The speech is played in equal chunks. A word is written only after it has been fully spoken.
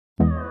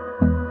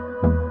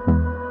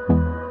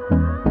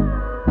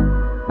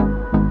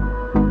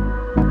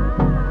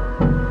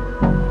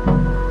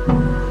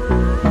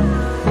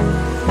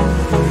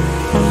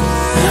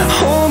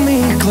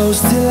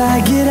close till I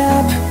get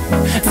up.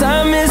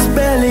 Time is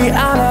barely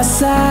on our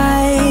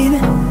side.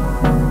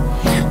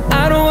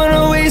 I don't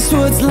wanna waste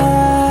what's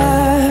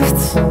left.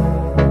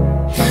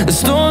 The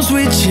storms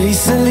we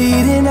chase are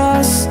leading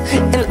us,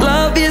 and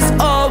love is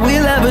all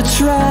we'll ever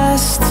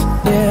trust.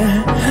 Yeah,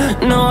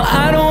 no,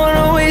 I don't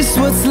wanna waste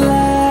what's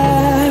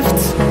left.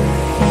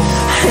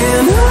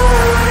 And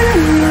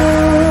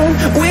on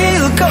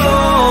we'll go,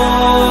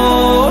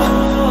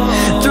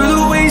 through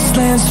the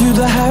wastelands, through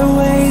the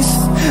highways,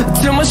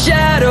 till my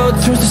shadow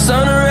turns to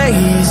sun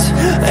rays.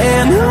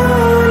 And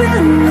on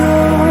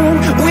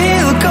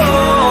we'll go,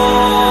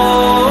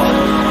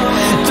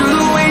 through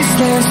the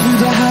wastelands, through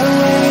the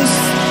highways,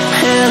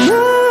 and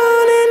on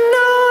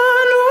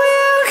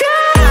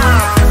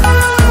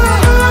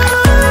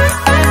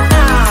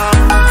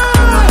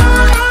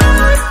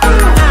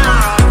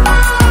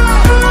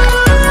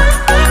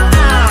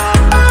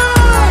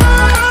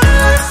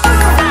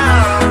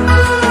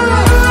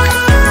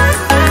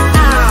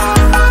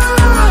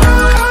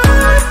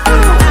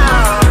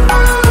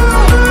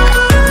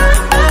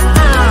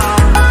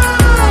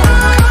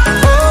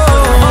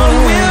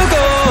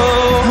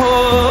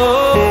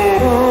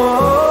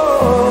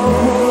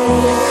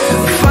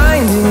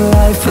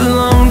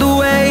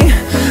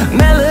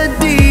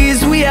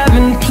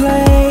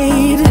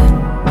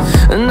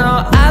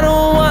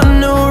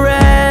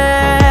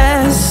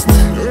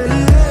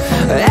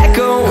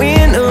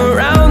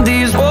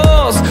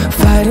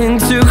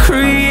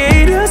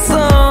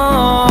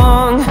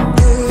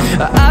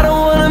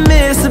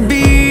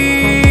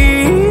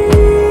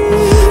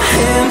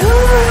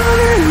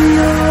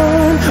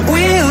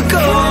we'll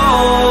go.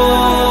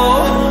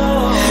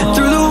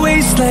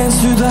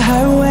 Through the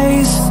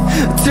highways,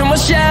 till my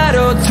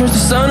shadow turns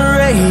to sun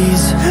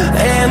rays.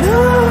 And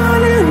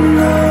on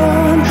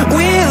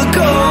we'll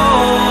go,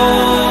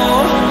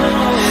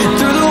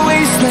 through the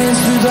wastelands,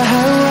 through the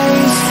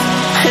highways,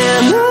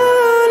 and on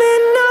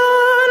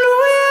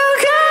we'll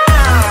go.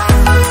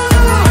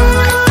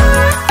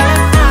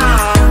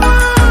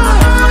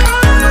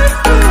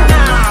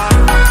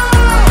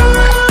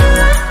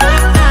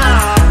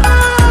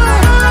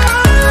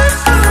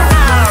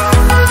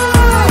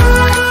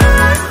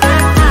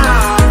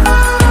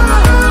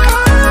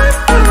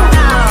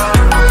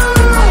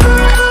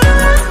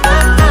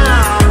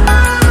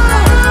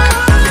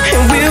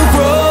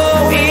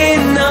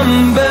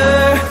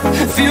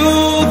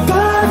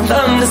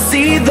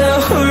 See the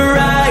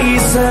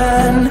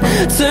horizon,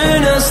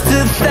 turn us to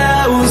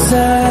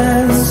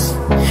thousands,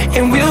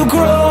 and we'll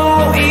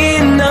grow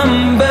in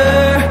number,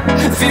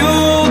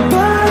 fueled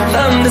by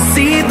them. To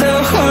see the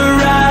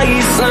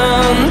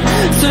horizon,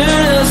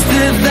 turn us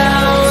to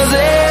thousands,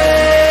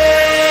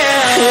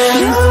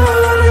 and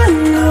on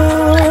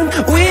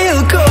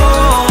we'll go,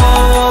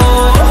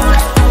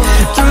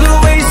 through the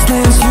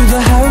wastelands, through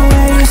the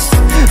highways,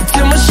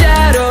 till my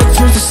shadow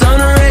turns to sun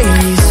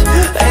rays.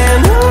 And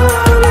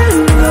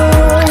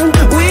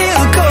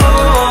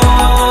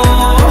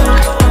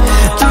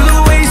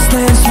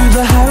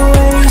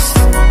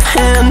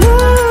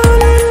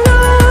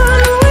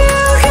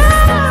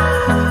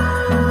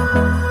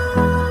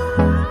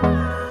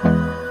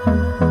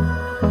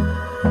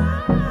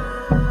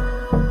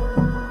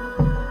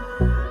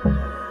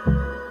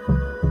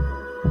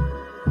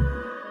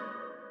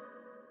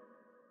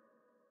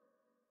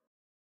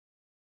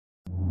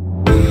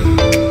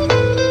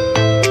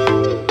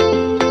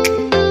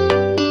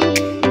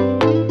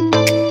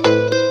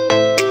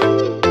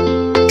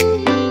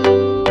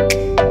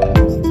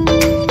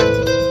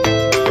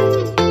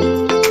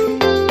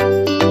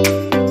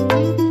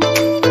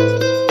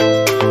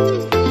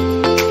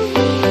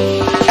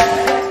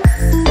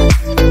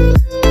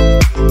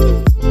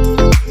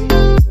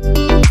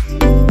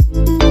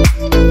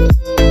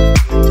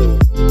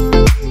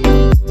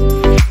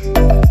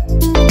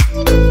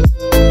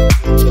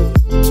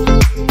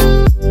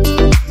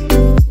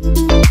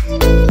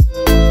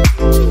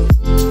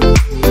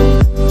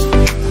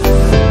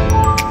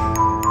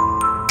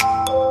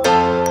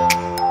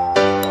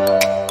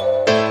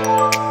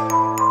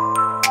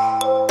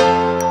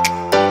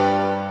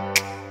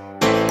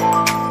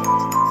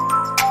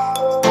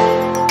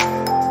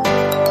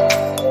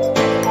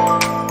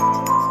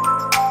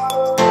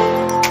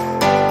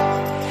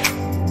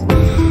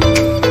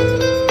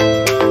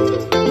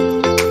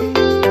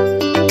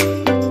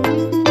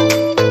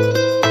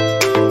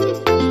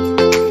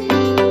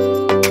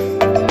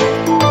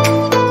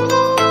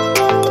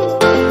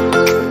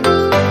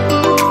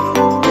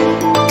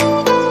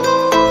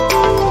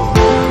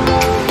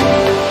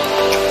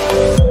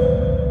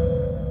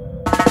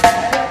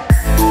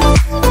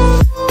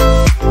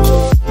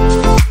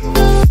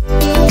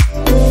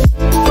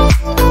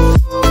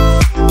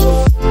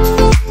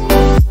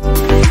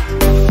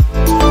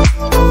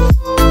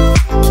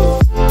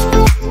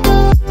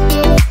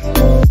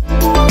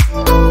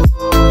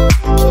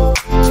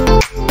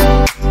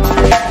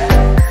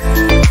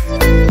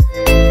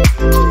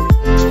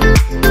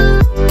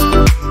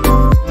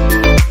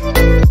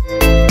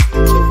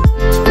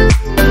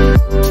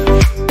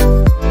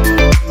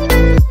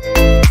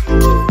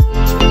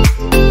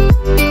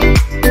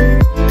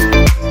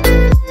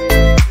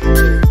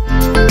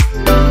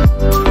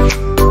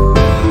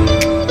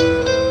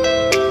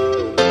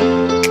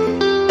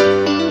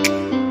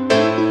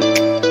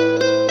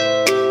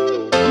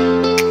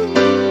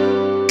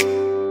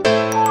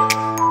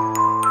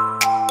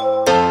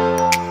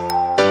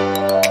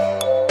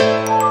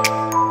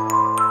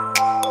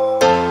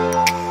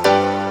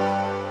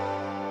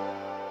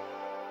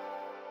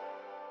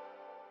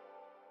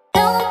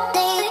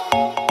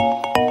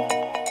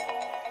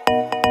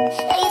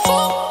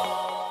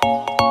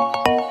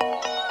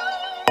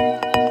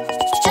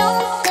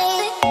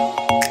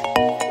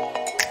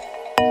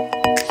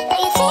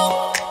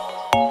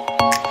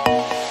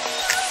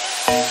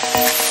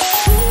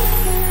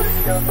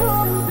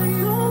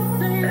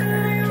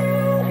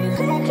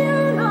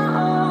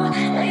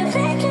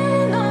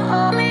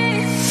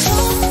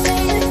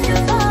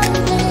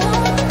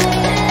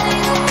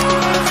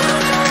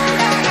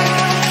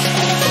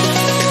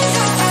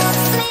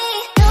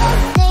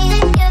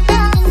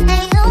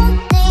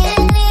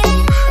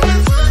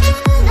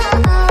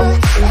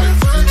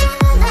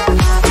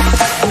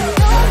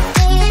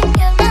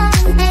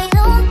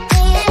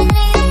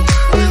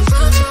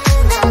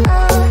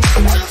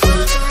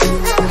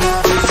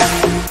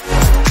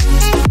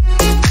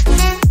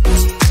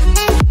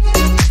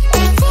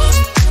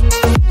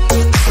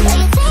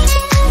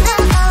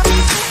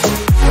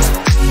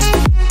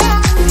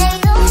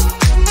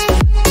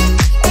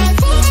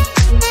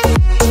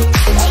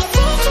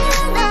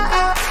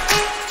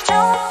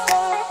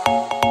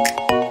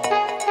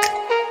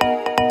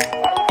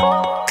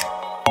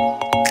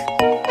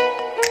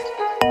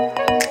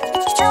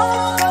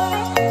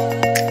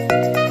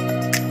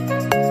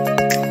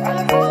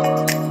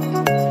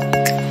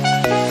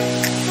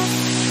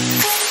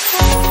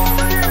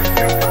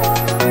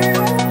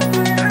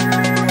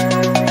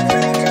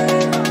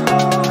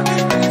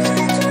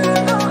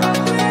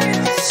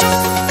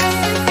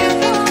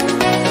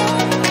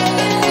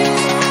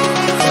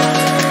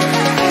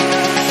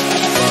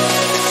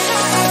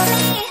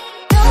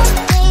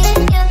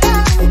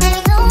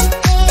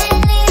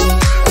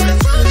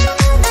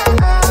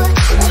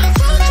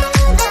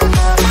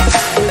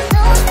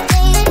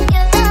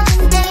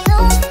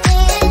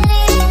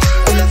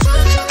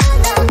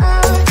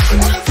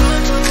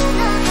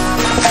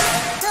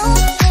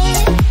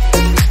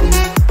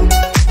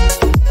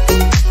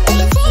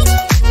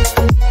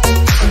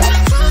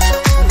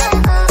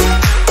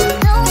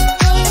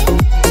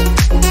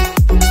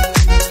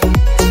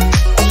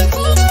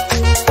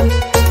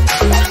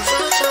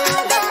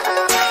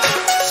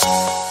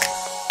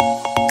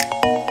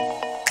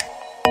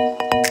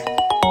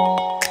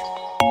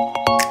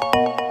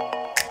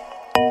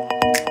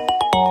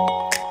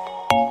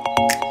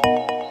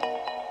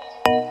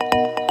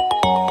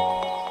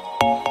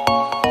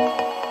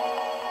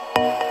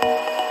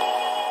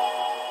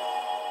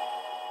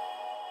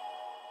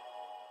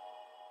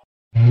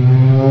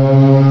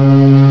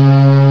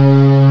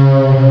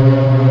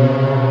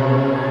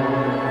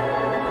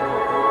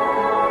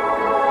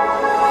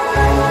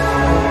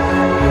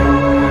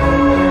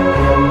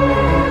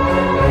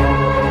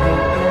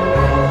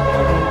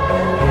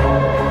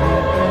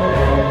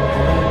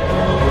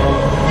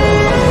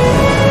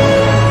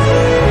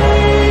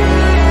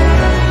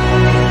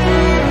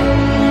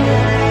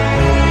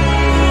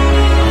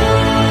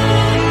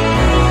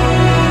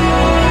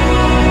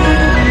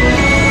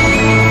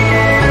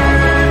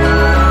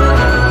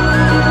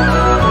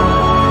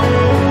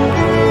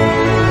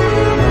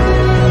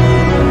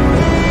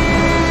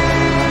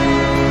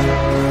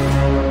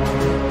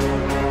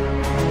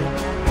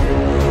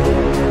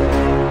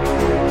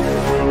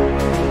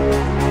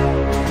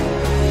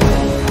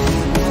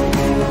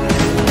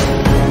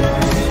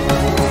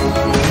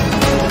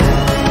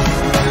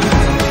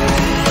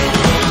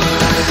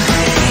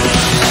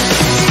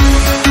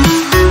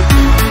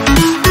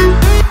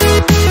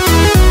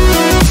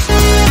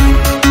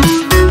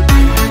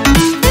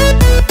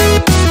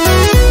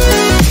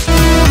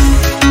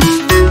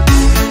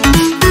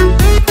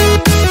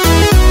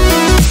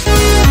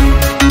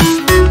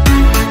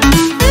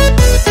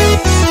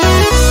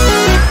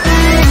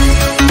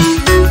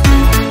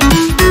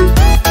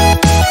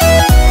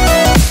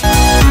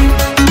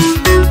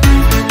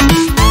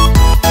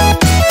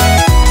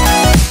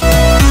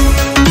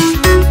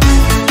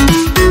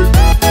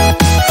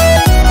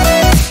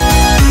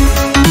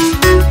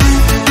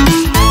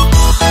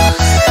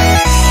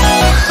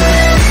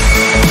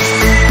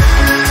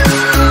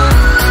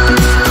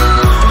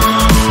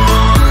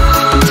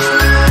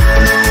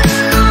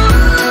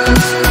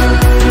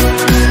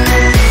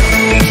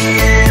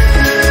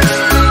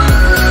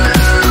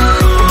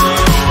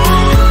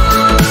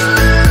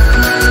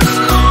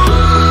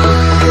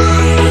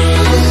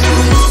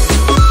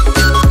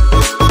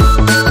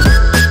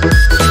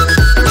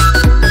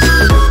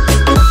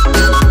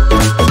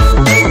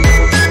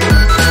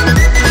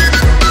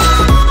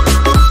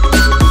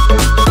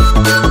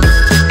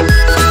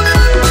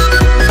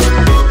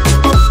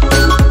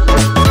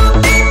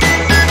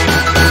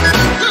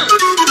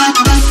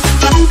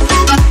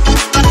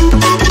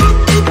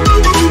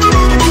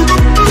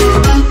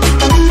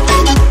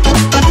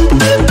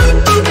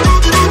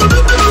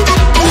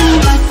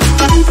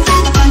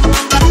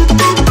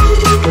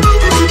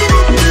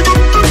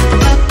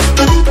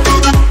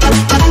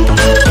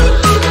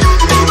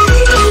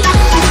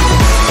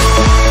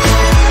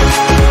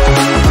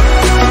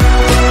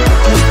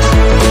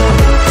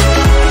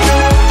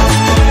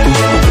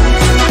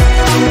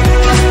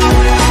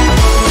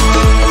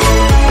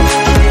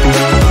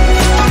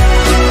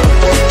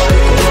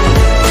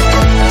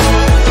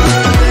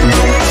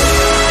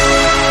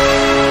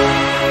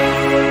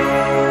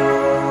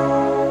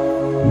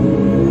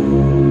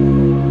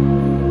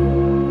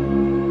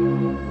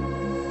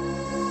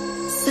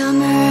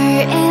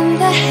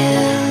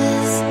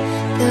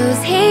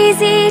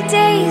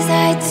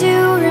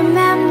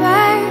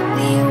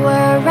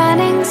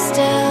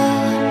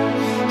still,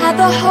 had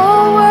the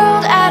whole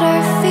world at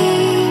our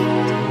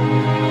feet,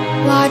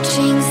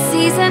 watching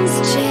seasons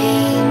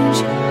change.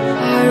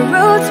 Our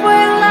roads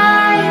were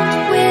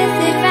lined with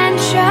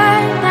adventure,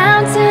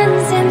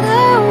 mountains in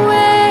the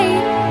way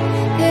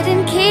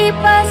couldn't keep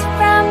us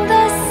from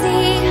the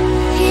sea.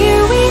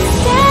 Here we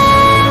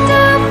stand,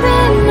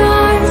 open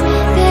arms.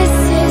 This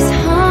is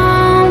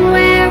home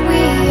where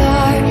we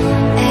are,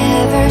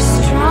 ever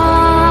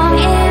strong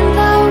in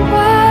the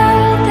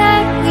world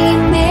that we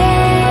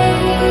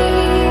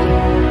made.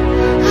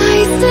 I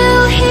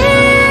still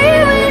hear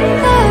you in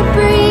the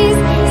breeze,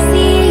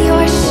 see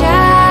your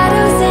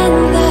shadows in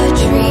the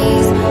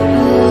trees,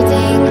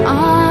 holding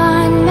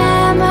on,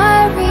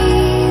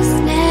 memories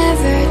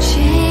never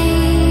change.